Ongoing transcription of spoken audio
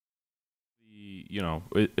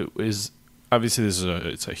it is obviously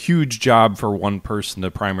it's a huge job for one person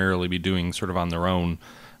to primarily be doing sort of on their own.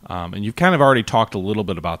 And you've kind of already talked a little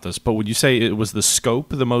bit about this, but would you say it was the scope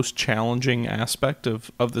the most challenging aspect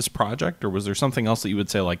of this project, or was there something else that you would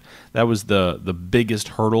say like that was the biggest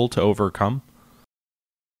hurdle to overcome?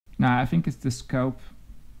 No, I think it's the scope.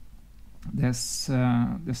 There's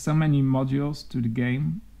so many modules to the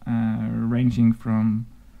game, ranging from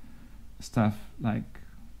stuff like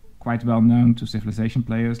quite well known to Civilization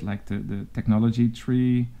players, like the technology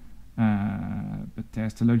tree. But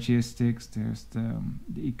there's the logistics, there's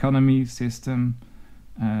the economy system,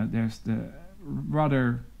 there's the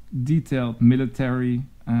rather detailed military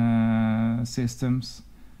systems.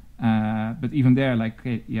 But even there, like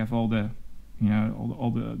you have all the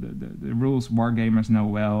rules wargamers know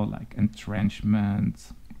well, like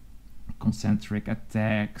entrenchment, concentric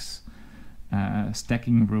attacks,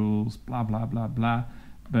 stacking rules, blah blah blah blah.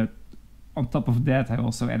 But on top of that, I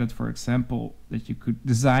also added, for example, that you could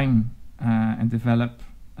design and develop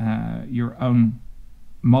your own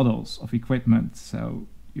models of equipment. So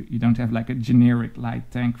you don't have like a generic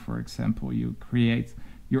light tank, for example. You create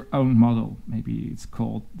your own model. Maybe it's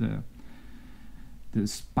called the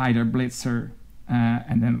Spider Blitzer.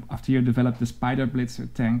 And then after you develop the Spider Blitzer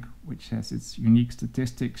tank, which has its unique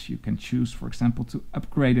statistics, you can choose, for example, to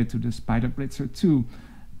upgrade it to the Spider Blitzer 2.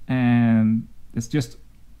 And it's just,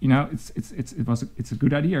 it's a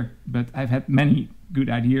good idea, but I've had many good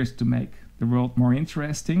ideas to make the world more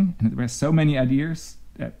interesting, and there were so many ideas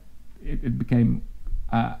that it became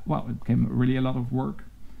really a lot of work.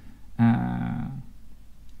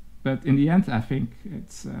 But in the end, I think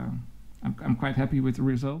I'm quite happy with the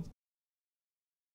result.